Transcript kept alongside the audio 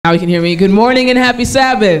How you can hear me? Good morning and happy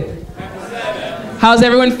Sabbath. Happy Sabbath. How's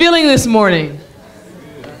everyone feeling this morning?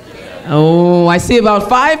 Oh, I see about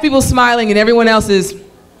 5 people smiling and everyone else is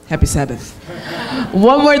happy Sabbath.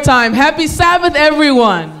 One more time. Happy Sabbath,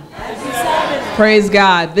 everyone. Happy Sabbath. Praise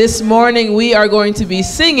God. This morning we are going to be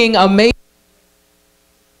singing amazing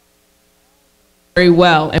very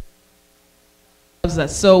well.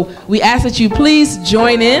 So we ask that you please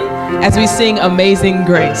join in as we sing Amazing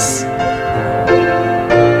Grace.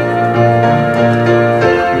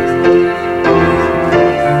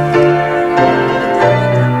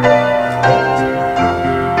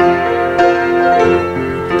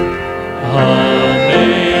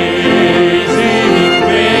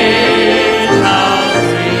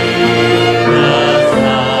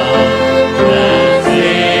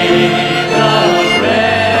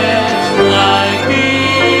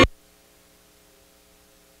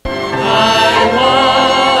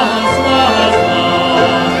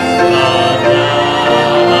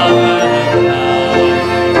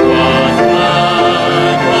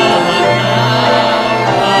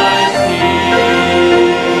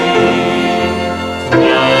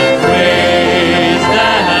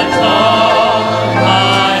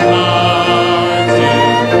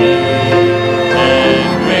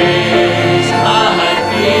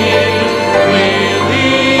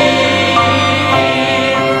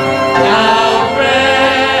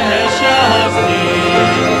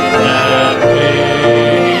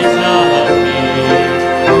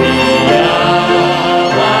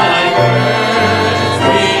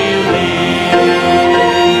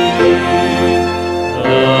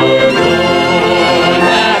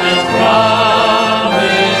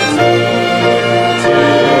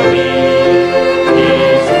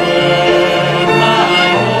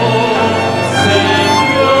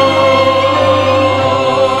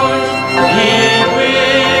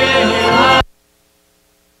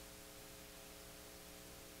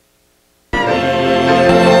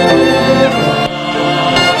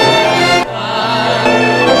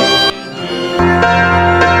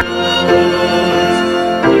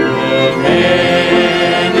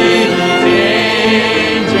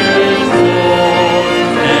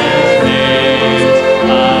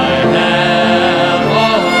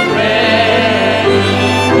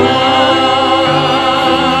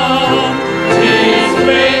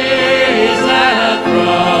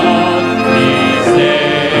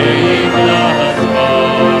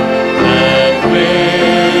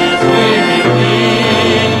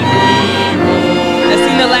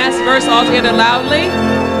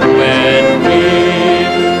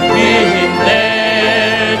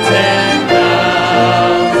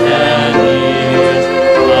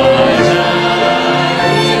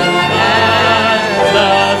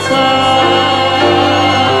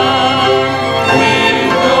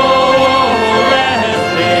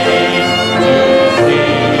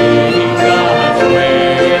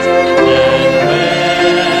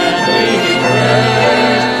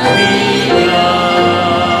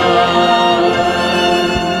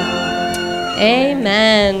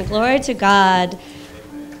 To God.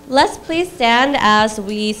 Let's please stand as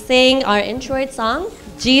we sing our introit song,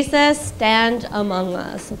 Jesus Stand Among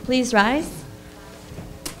Us. So please rise.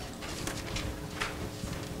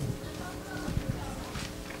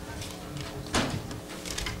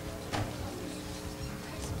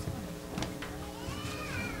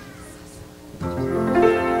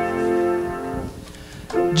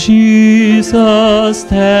 Jesus,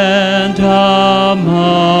 stand among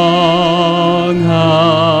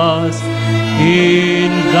us in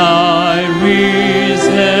thy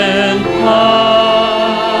risen power.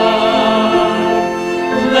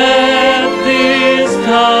 Let this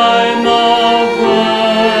time of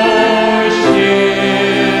worship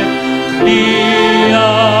be a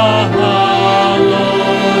hallowed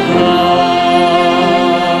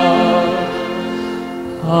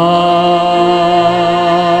hour.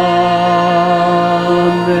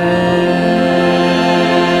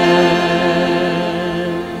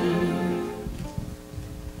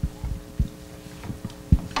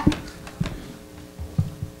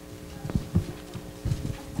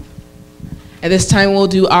 At this time, we'll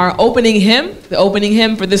do our opening hymn. The opening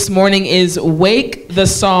hymn for this morning is Wake the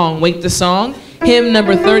Song. Wake the Song. Hymn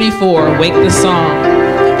number 34, Wake the Song.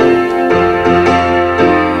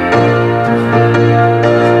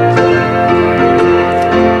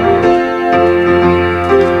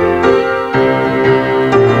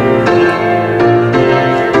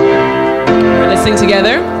 Let's sing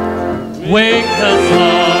together. Wake the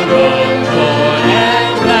song of joy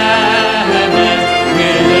and gladness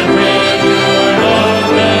with the breakthrough of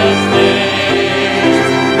the days.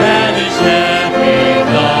 Banish every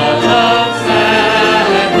thought of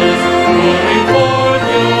sadness.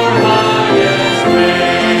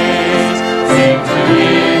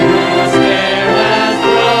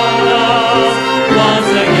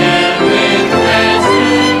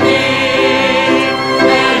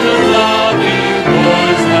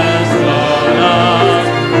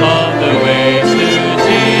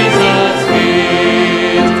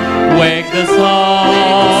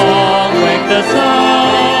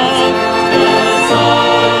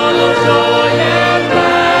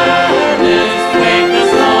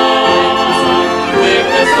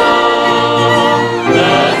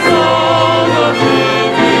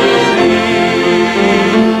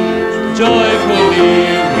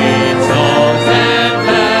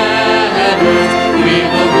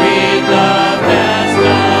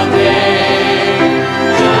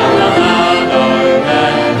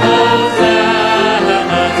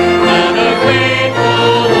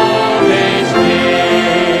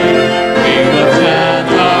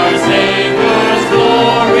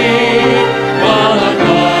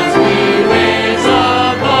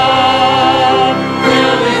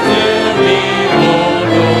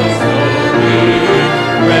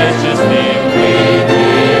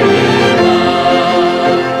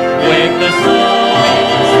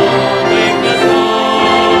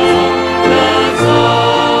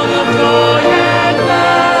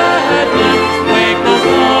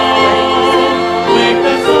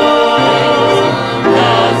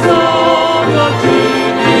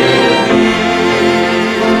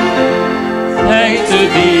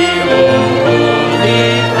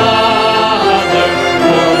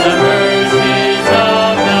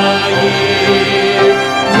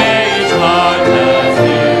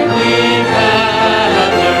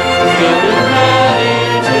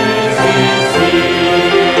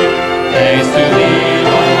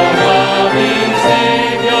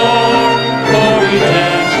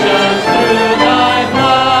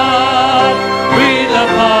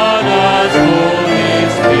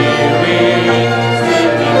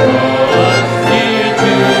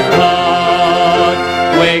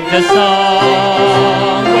 the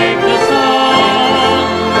song, wake the song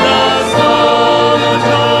of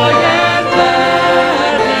joy and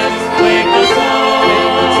gladness. Wake the song,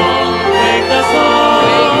 wake the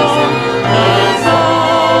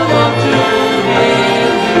song of Jubilee.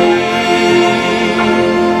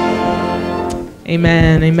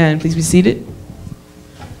 Amen, amen. Please be seated.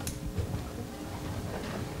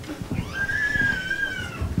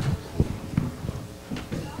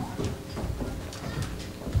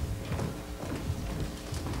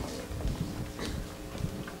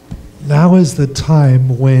 Now is the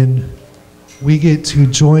time when we get to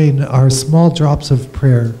join our small drops of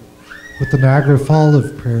prayer with the Niagara Fall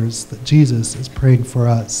of prayers that Jesus is praying for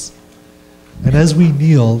us. And as we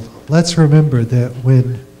kneel, let's remember that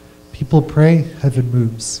when people pray, heaven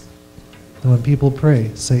moves. And when people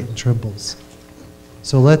pray, Satan trembles.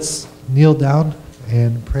 So let's kneel down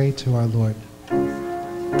and pray to our Lord.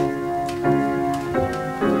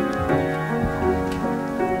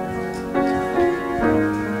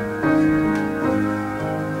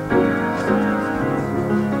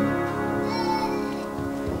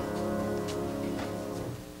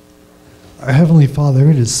 Our Heavenly Father,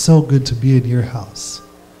 it is so good to be in your house.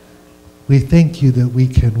 We thank you that we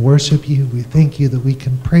can worship you. We thank you that we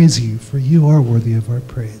can praise you, for you are worthy of our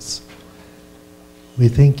praise. We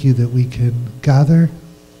thank you that we can gather.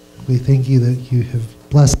 We thank you that you have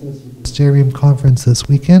blessed us with this JAERIM conference this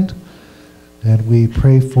weekend. And we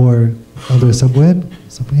pray for Elder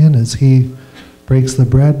Sabuin as he breaks the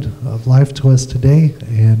bread of life to us today,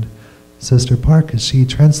 and Sister Park as she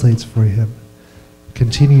translates for him.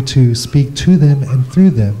 Continue to speak to them and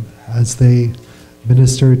through them as they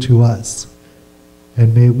minister to us.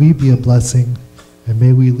 And may we be a blessing, and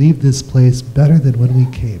may we leave this place better than when we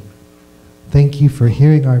came. Thank you for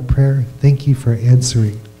hearing our prayer. Thank you for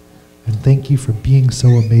answering. And thank you for being so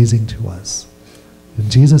amazing to us. In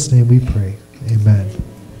Jesus' name we pray. Amen.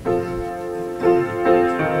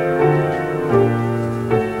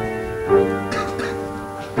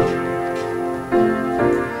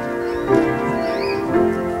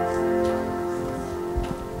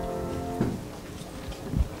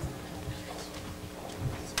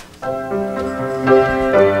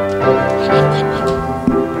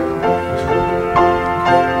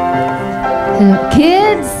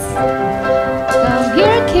 Kids, come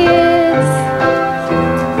here, kids.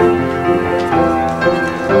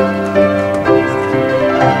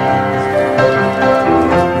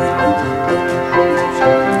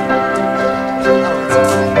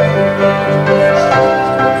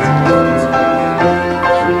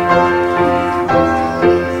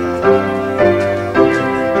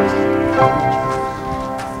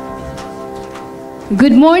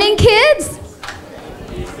 Good morning, kids.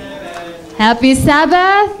 Happy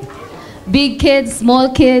Sabbath. Big kids, small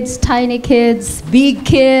kids, tiny kids, big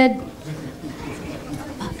kid.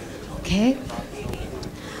 Okay.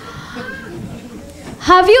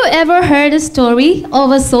 Have you ever heard a story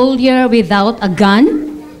of a soldier without a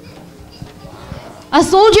gun? A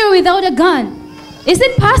soldier without a gun. Is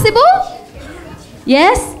it possible?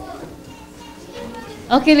 Yes?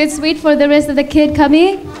 Okay, let's wait for the rest of the kid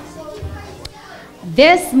coming.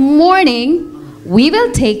 This morning, we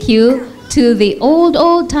will take you to the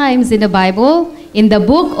old times in the Bible, in the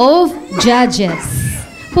book of Judges.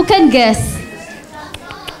 Who can guess?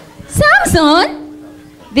 Samson?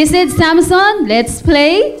 This is Samson. Let's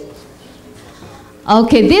play.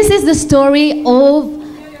 Okay, this is the story of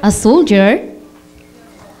a soldier.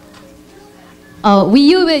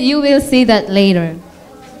 You will see that later.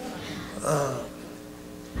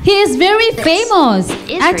 He is very famous.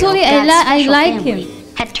 Israel, Actually, God's I special like family,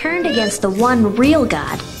 him. had turned against the one real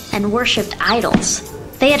God and worshipped idols.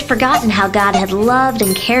 They had forgotten how God had loved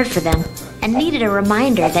and cared for them and needed a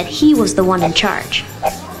reminder that He was the one in charge.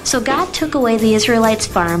 So God took away the Israelites'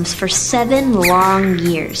 farms for 7 long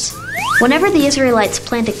years. Whenever the Israelites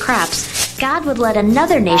planted crops, God would let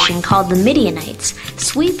another nation called the Midianites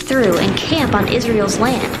sweep through and camp on Israel's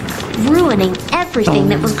land, ruining everything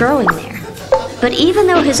that was growing there. But even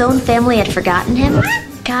though his own family had forgotten him,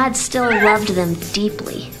 God still loved them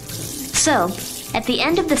deeply. So, at the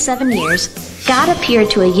end of the 7 years, God appeared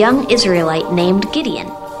to a young Israelite named Gideon.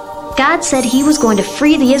 God said he was going to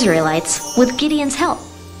free the Israelites with Gideon's help.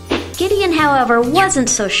 Gideon, however, wasn't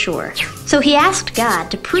so sure, so he asked God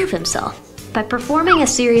to prove himself by performing a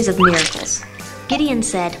series of miracles. Gideon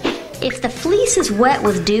said, "If the fleece is wet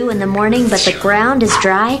with dew in the morning but the ground is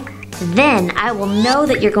dry, then I will know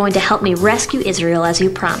that you're going to help me rescue Israel as you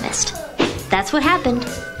promised." That's what happened.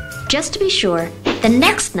 Just to be sure, the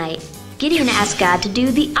next night, Gideon asked God to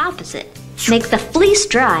do the opposite, make the fleece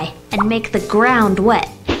dry and make the ground wet.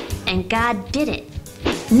 And God did it.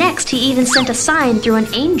 Next, he even sent a sign through an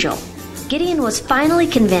angel. Gideon was finally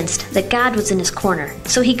convinced that God was in his corner,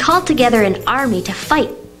 so he called together an army to fight.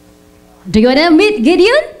 Do you want to meet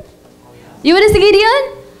Gideon? You want to see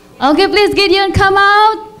Gideon? Okay, please, Gideon, come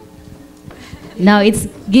out. Now it's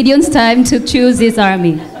Gideon's time to choose his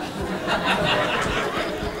army.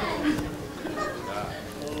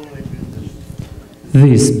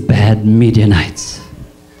 These bad Midianites.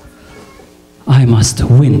 I must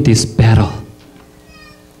win this battle.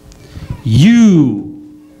 You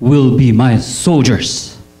will be my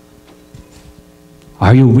soldiers.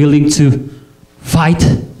 Are you willing to fight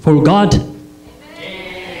for God?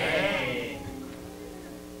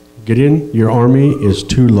 Gideon, your army is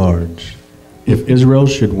too large. If Israel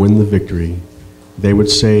should win the victory, they would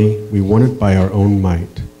say, we won it by our own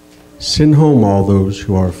might. Send home all those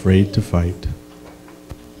who are afraid to fight.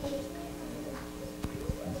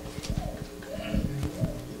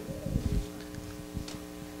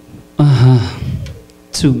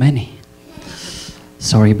 Too many.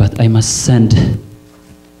 Sorry, but I must send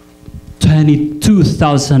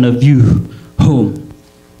 22,000 of you home.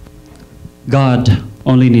 God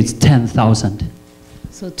only needs 10,000.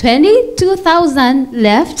 So 22,000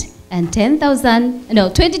 left and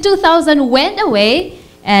 22,000 went away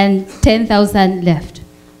and 10,000 left.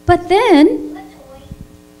 But then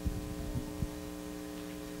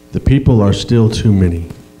The people are still too many.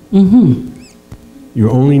 Mm-hmm. You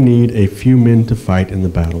only need a few men to fight in the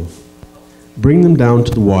battle. Bring them down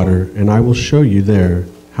to the water, and I will show you there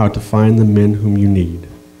how to find the men whom you need.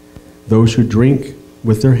 Those who drink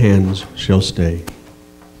with their hands shall stay.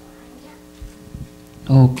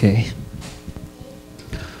 Okay.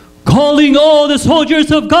 Calling all the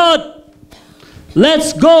soldiers of God.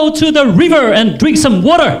 Let's go to the river and drink some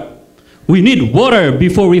water. We need water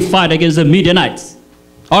before we fight against the Midianites.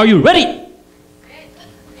 Are you ready?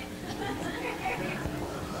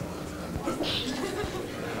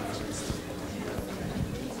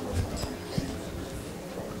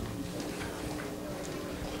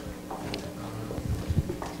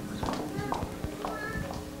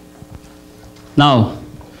 Now,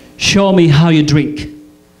 show me how you drink.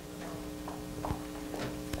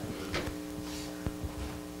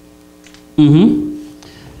 Mm-hmm.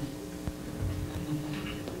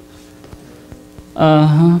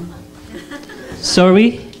 Uh-huh.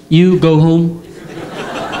 Sorry, you go home.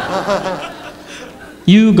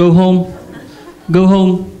 You go home. Go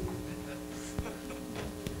home.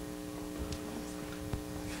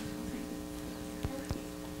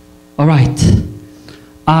 All right.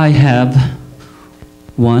 I have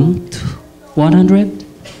 100,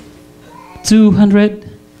 200,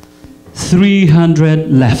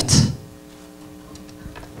 300 left.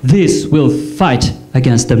 This will fight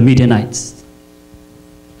against the Midianites.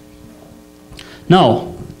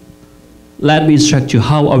 Now, let me instruct you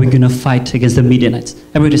how are we going to fight against the Midianites.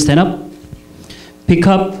 Everybody stand up. Pick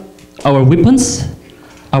up our weapons.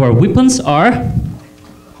 Our weapons are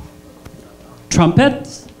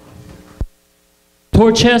trumpets,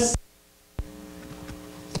 torches.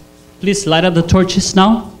 Please light up the torches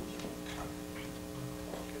now.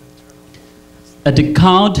 At the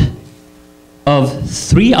count of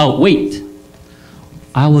 3, wait.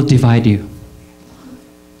 I will divide you.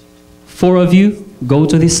 4 of you go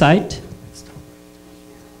to this side.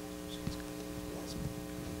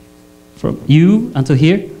 From you until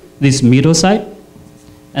here, this middle side,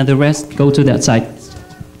 and the rest go to that side.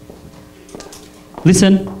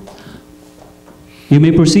 Listen. You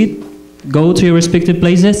may proceed. Go to your respective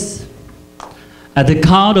places. At the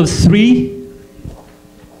count of 3,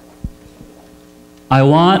 I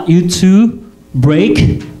want you to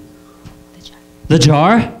break the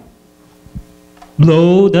jar,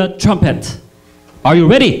 blow the trumpet. Are you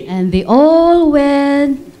ready? and they all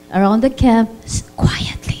went around the camp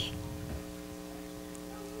quietly.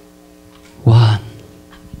 1.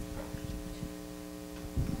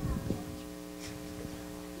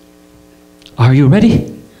 Are you ready?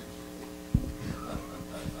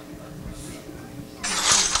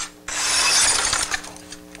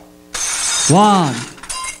 One,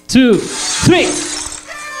 2, 3.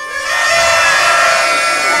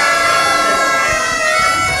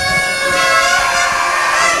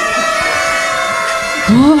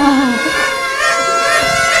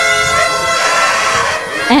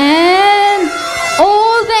 And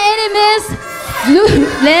all the enemies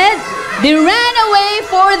they ran away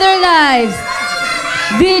for their lives.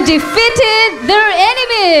 They defeated their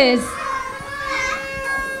enemies.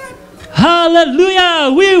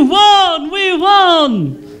 Hallelujah! We won! We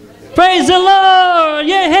won! Praise the Lord!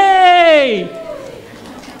 Yay!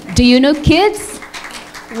 Do you know, kids?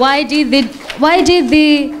 Why did the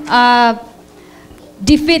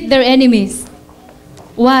defeat their enemies.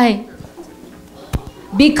 Why?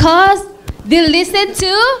 Because they listen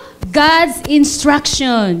to God's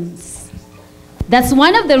instructions. That's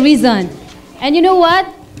one of the reasons. And you know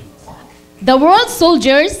what? The world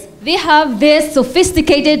soldiers, they have these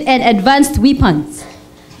sophisticated and advanced weapons.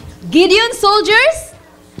 Gideon soldiers,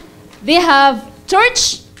 they have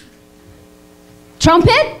torch,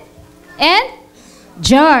 trumpet, and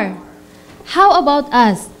jar. How about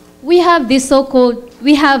us? We have this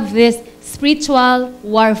spiritual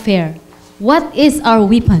warfare. What is our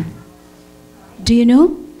weapon? Do you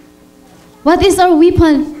know? What is our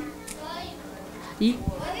weapon? What is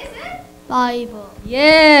it? Bible.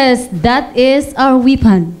 Yes, that is our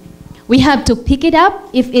weapon. We have to pick it up.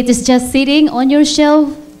 If it is just sitting on your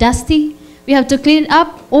shelf, dusty, we have to clean it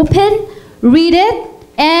up, open, read it,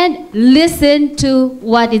 and listen to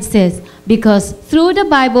what it says. Because through the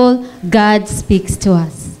Bible, God speaks to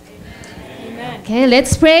us. Amen. Okay,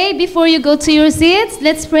 let's pray before you go to your seats.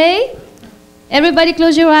 Let's pray. Everybody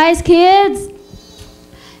close your eyes, kids.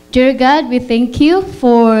 Dear God, we thank you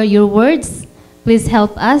for your words. Please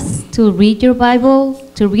help us to read your Bible,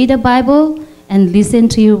 to read the Bible, and listen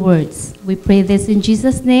to your words. We pray this in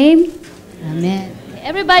Jesus' name. Amen.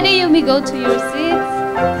 Everybody, you may go to your seats.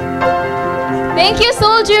 Thank you,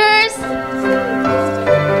 soldiers.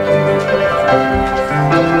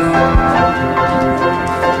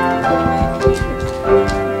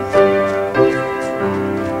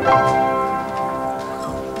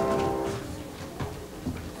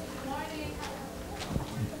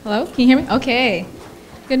 Hello, can you hear me? Okay.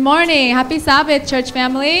 Good morning. Happy Sabbath, church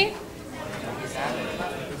family.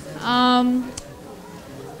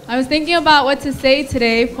 I was thinking about what to say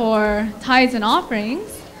today for tithes and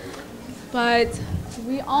offerings, but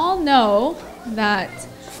we all know that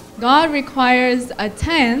God requires a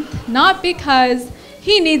tenth, not because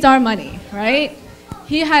He needs our money, right?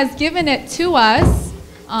 He has given it to us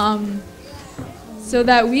so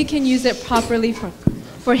that we can use it properly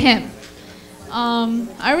for Him.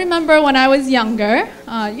 I remember when I was younger,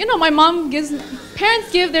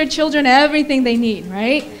 parents give their children everything they need,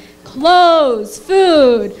 right? Clothes,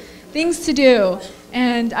 food, things to do.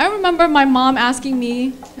 And I remember my mom asking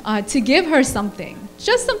me to give her something,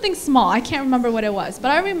 just something small. I can't remember what it was,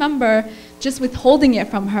 but I remember just withholding it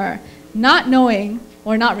from her, not knowing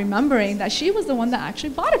or not remembering that she was the one that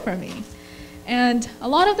actually bought it for me. And a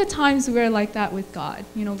lot of the times we're like that with God.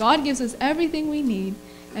 You know, God gives us everything we need,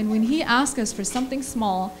 and when He asks us for something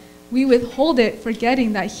small, we withhold it,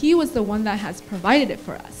 forgetting that He was the one that has provided it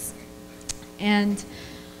for us. And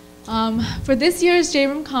for this year's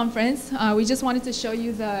JAERIM conference, we just wanted to show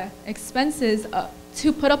you the expenses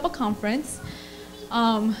to put up a conference.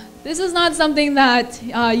 This is not something that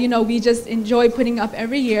we just enjoy putting up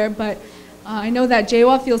every year, but I know that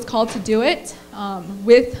JWA feels called to do it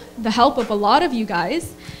with the help of a lot of you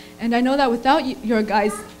guys. And I know that without your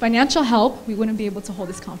guys' financial help, we wouldn't be able to hold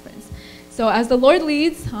this conference. So as the Lord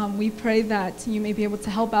leads, we pray that you may be able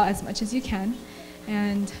to help out as much as you can.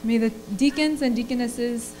 And may the deacons and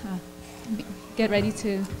deaconesses get ready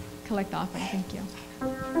to collect the offering. Thank you.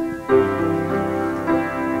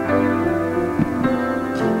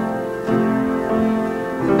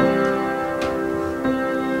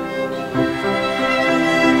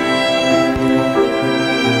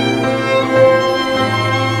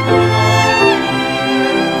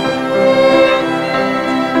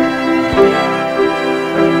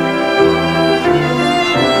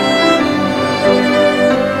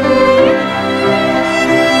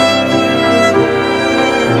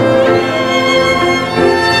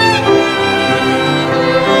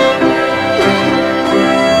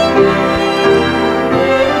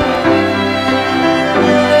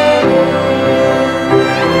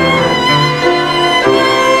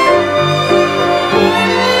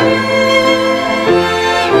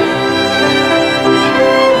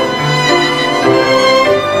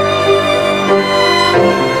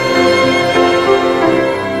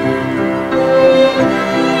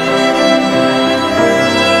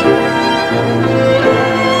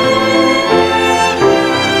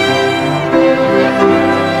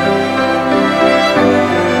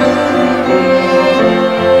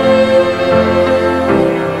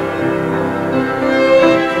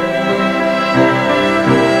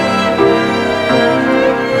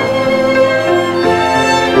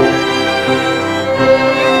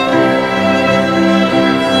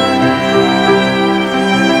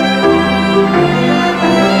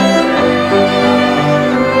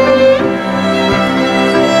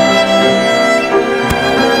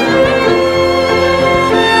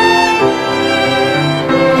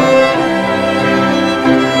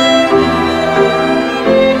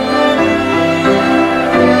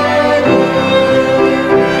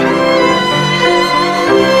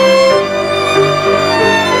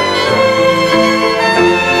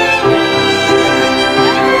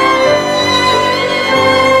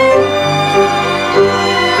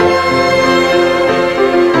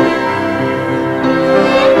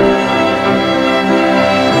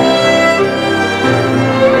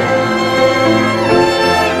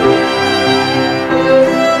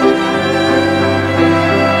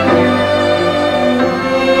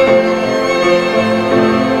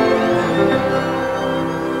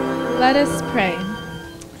 Let's pray.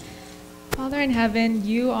 Father in heaven,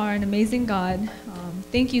 you are an amazing God.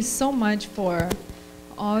 Thank you so much for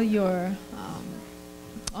all your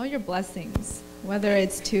blessings, whether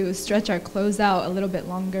it's to stretch our clothes out a little bit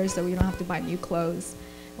longer so we don't have to buy new clothes,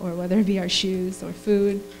 or whether it be our shoes or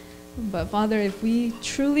food. But Father, if we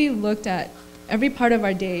truly looked at every part of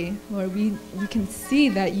our day, Lord, we can see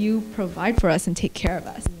that you provide for us and take care of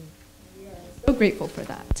us. We are so grateful for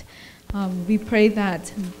that. We pray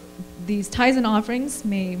that these tithes and offerings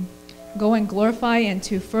may go and glorify and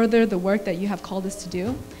to further the work that you have called us to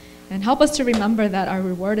do. And help us to remember that our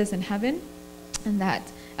reward is in heaven, and that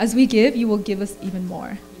as we give, you will give us even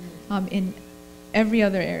more in every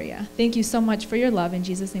other area. Thank you so much for your love. In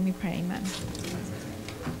Jesus' name we pray, amen.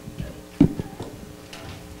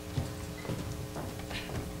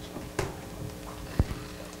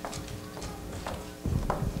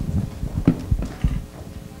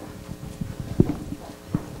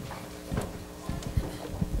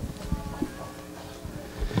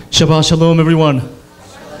 Shabbat Shalom, everyone.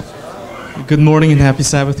 Good morning and happy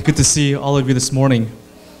Sabbath. Good to see all of you this morning.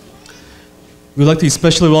 We'd like to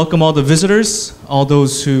especially welcome all the visitors, all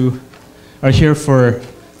those who are here for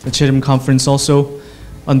the JAERIM conference also.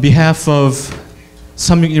 On behalf of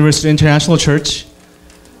Samyuk University International Church,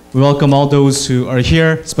 we welcome all those who are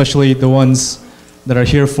here, especially the ones that are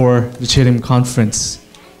here for the JAERIM conference.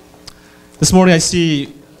 This morning I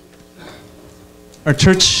see our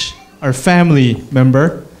church, our family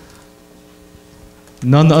member,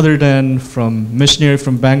 none other than from missionary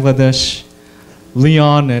from Bangladesh,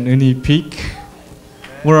 Leon and Uni Peak.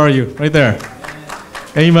 Where are you? Right there.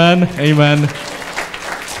 Amen. Amen.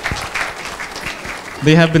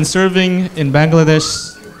 They have been serving in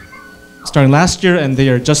Bangladesh starting last year, and they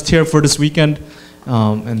are just here for this weekend,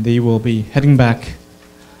 and they will be heading back.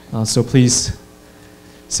 So please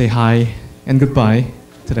say hi and goodbye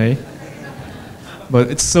today. But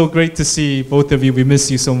it's so great to see both of you. We miss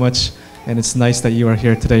you so much. And it's nice that you are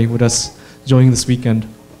here today with us, joining this weekend.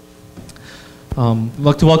 I'd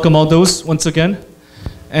like to welcome all those once again.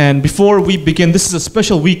 And before we begin, this is a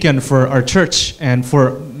special weekend for our church and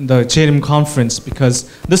for the JAERIM conference,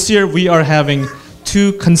 because this year we are having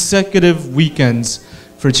 2 consecutive weekends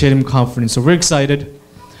for JAERIM conference. So we're excited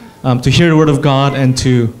to hear the Word of God and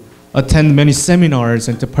to attend many seminars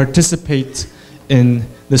and to participate in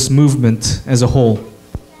this movement as a whole.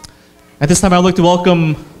 At this time, I'd like to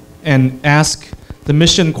welcome and ask the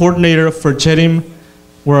mission coordinator for JAERIM.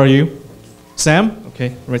 Where are you? Sam?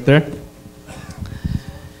 Okay, right there.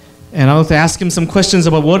 And I'd like to ask him some questions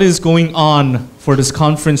about what is going on for this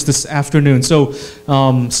conference this afternoon. So,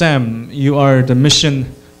 Sam, you are the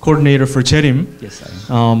mission coordinator for JAERIM. Yes,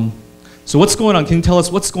 I am. So what's going on? Can you tell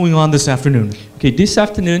us what's going on this afternoon? Okay, this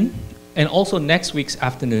afternoon and also next week's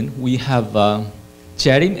afternoon, we have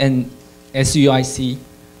JAERIM and SUIC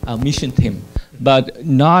mission team. But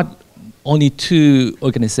not only 2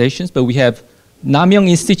 organizations, but we have Namyeong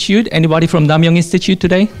Institute. Anybody from Namyeong Institute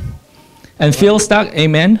today? And Philstock,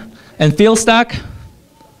 amen. And Philstock,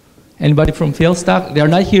 anybody from Philstock? They are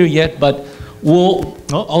not here yet, but we'll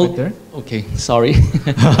all right there. Okay, sorry.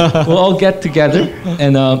 We'll all get together,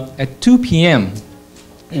 and at 2 p.m.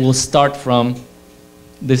 we'll start from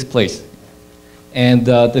this place. And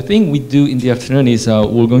the thing we do in the afternoon is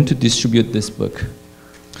we're going to distribute this book.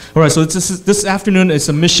 All right, so this afternoon is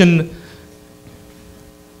a mission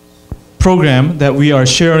program that we are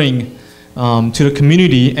sharing to the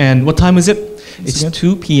community. And what time is it? It's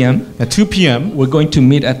 2 p.m. At 2 p.m. We're going to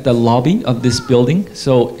meet at the lobby of this building.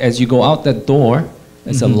 So as you go out that door,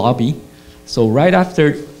 it's a lobby. So right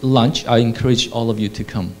after lunch, I encourage all of you to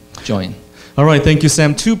come join. All right, thank you,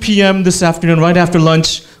 Sam. 2 p.m. this afternoon, right after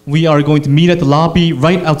lunch, we are going to meet at the lobby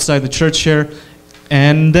right outside the church here.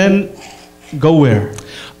 And then go where?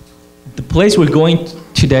 The place we're going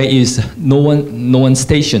today is Noan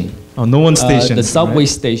Station. Oh, Noan Station. The subway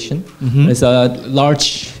station. There's a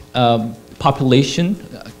large population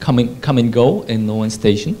come and go in Noan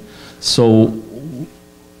Station. So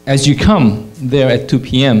as you come there at 2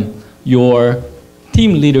 p.m., your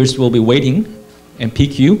team leaders will be waiting and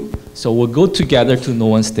pick you. So we'll go together to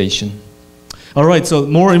Noan Station. All right, so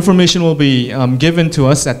more information will be given to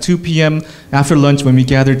us at 2 p.m. after lunch when we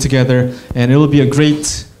gather together, and it will be a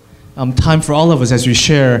great time for all of us as we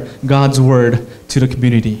share God's word to the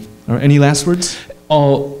community. Or any last words?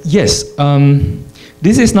 Oh, yes.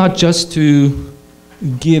 This is not just to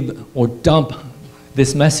give or dump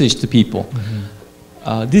this message to people.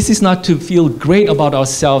 This is not to feel great about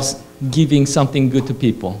ourselves giving something good to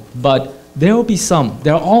people, but there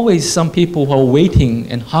are always some people who are waiting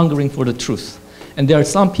and hungering for the truth. And there are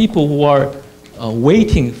some people who are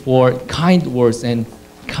waiting for kind words and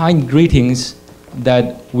kind greetings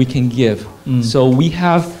that we can give. So we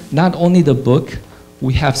have not only the book,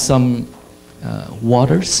 we have some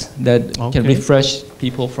waters that can refresh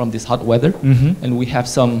people from this hot weather, and we have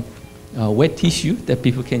some wet tissue that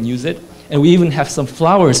people can use it, and we even have some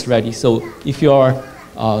flowers ready. So if you have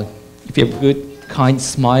a good, kind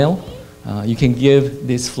smile, you can give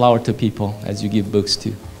this flower to people as you give books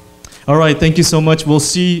too. All right, thank you so much. We'll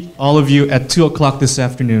see all of you at 2 o'clock this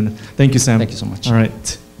afternoon. Thank you, Sam. Thank you so much. All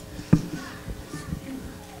right.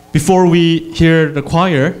 Before we hear the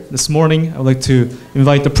choir this morning, I would like to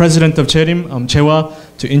invite the president of JAERIM, Jaehwa,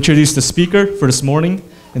 to introduce the speaker for this morning,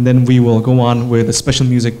 and then we will go on with a special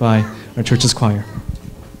music by our church's choir.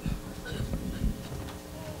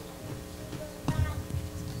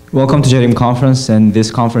 Welcome to JAERIM Conference, and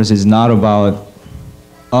this conference is not about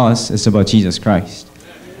us, it's about Jesus Christ.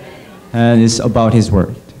 And it's about His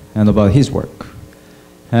Word and about His work.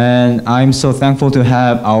 And I'm so thankful to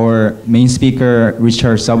have our main speaker,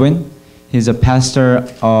 Richard Sabuin. He's a pastor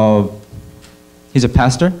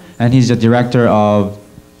and he's the director of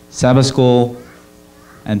Sabbath School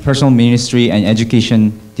and Personal Ministry and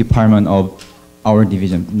Education Department of our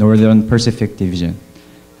division, Northern Pacific Division.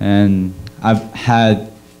 And I've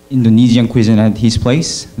had Indonesian cuisine at his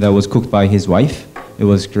place that was cooked by his wife. It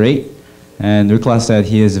was great. And Rukla said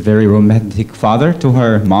he is a very romantic father to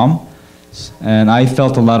her mom. And I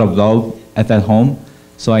felt a lot of love at that home.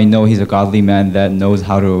 So I know he's a godly man that knows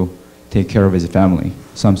how to take care of his family.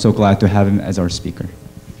 So I'm so glad to have him as our speaker.